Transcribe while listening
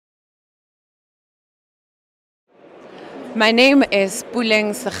My name is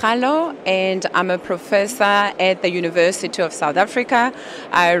Puleng Segalo, and I'm a professor at the University of South Africa.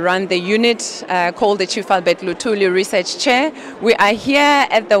 I run the unit called the Chief Albert Luthuli Research Chair. We are here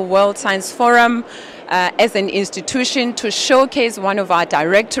at the World Science Forum as an institution to showcase one of our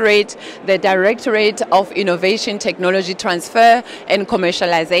directorate, the Directorate of Innovation, Technology Transfer and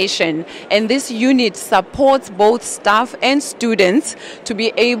Commercialization. And this unit supports both staff and students to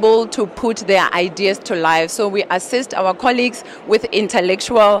be able to put their ideas to life. So we assist our colleagues with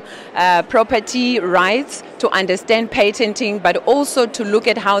intellectual property rights to understand patenting, but also to look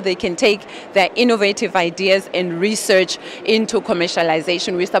at how they can take their innovative ideas and research into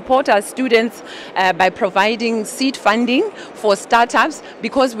commercialization. We support our students by providing seed funding for startups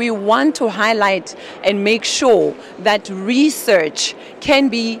because we want to highlight and make sure that research can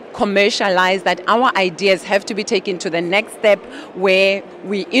be commercialized, that our ideas have to be taken to the next step where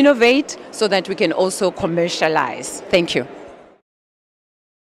we innovate so that we can also commercialize. Thank you.